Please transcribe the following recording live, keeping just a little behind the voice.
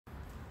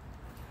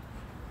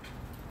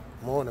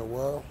Morning,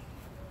 world.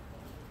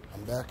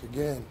 I'm back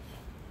again.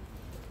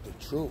 The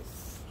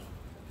truth.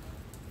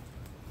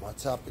 My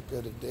topic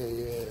of the day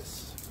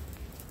is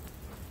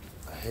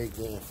I hate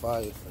getting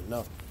fired for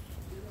nothing.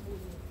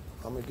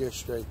 I'm gonna get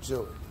straight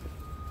to it.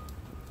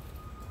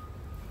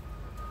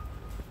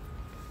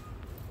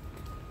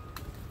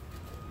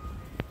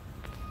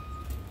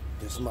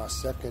 This is my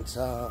second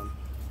time,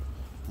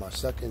 my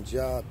second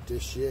job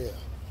this year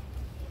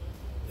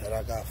that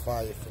I got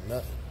fired for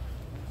nothing.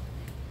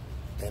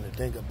 And the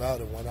thing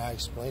about it, when I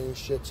explain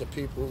shit to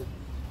people,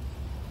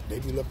 they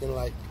be looking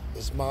like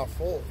it's my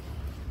fault.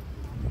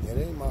 It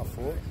ain't my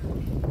fault.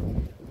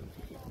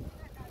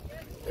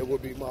 It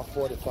would be my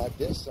fault if I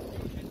did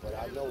something, but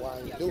I know I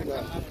ain't do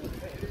nothing.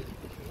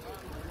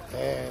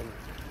 And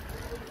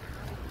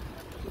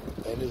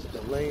it's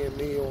delaying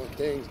me on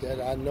things that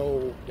I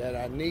know that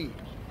I need.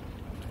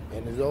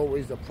 And there's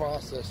always the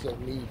process of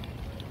me.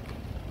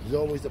 There's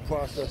always the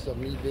process of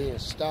me being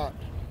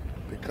stopped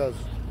because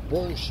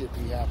bullshit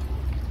be happening.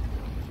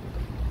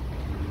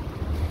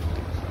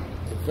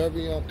 It's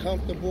very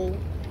uncomfortable,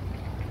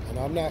 and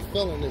I'm not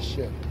feeling this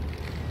shit.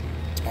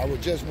 I was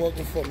just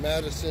working for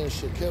Madison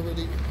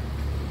Security,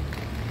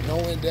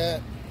 knowing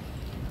that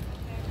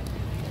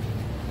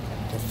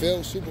the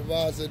field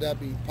supervisor that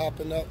be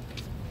popping up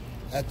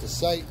at the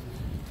site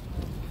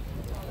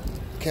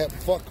kept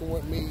fucking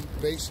with me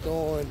based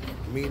on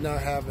me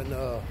not having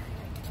a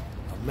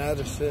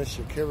Madison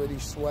Security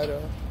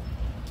sweater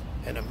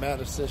and a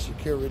Madison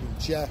Security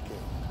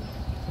jacket.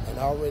 And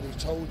I already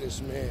told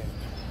this man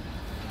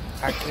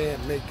I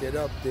can't make it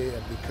up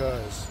there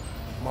because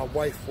my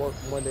wife worked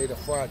Monday to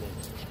Friday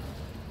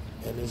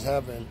and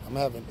I'm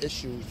having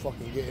issues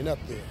fucking getting up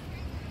there.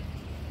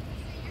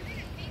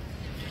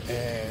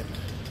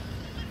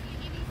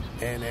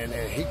 And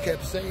he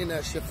kept saying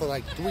that shit for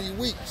like 3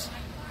 weeks.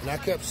 And I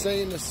kept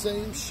saying the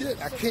same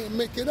shit. I can't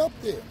make it up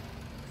there.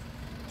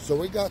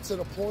 So it got to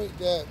the point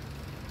that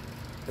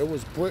it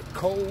was brick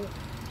cold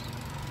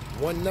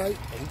one night,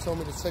 and he told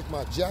me to take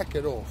my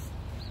jacket off.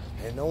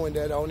 And knowing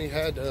that I only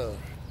had a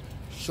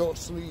short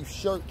sleeve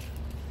shirt,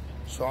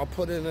 so I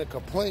put in a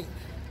complaint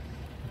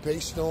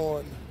based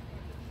on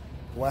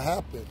what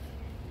happened.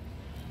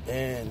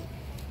 And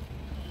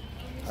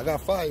I got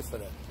fired for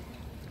that.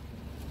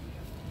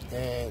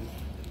 And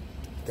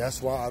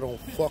that's why I don't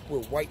fuck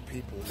with white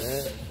people,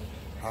 man.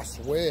 I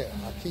swear.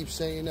 I keep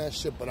saying that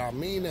shit, but I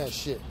mean that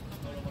shit.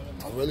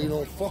 I really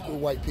don't fuck with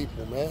white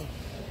people, man.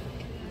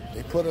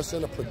 They put us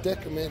in a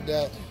predicament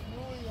that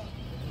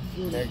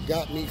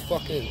got me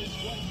fucking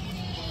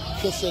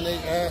kissing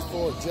their ass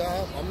for a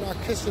job. I'm not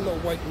kissing no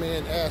white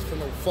man ass for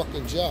no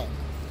fucking job.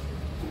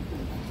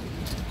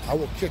 I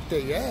will kick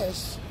their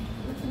ass.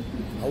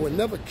 I would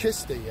never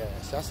kiss their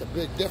ass. That's a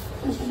big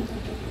difference.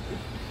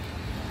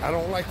 I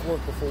don't like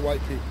working for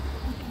white people.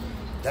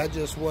 That's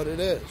just what it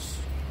is.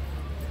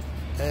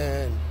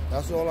 And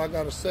that's all I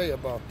got to say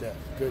about that.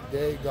 Good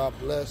day. God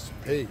bless.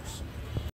 Peace.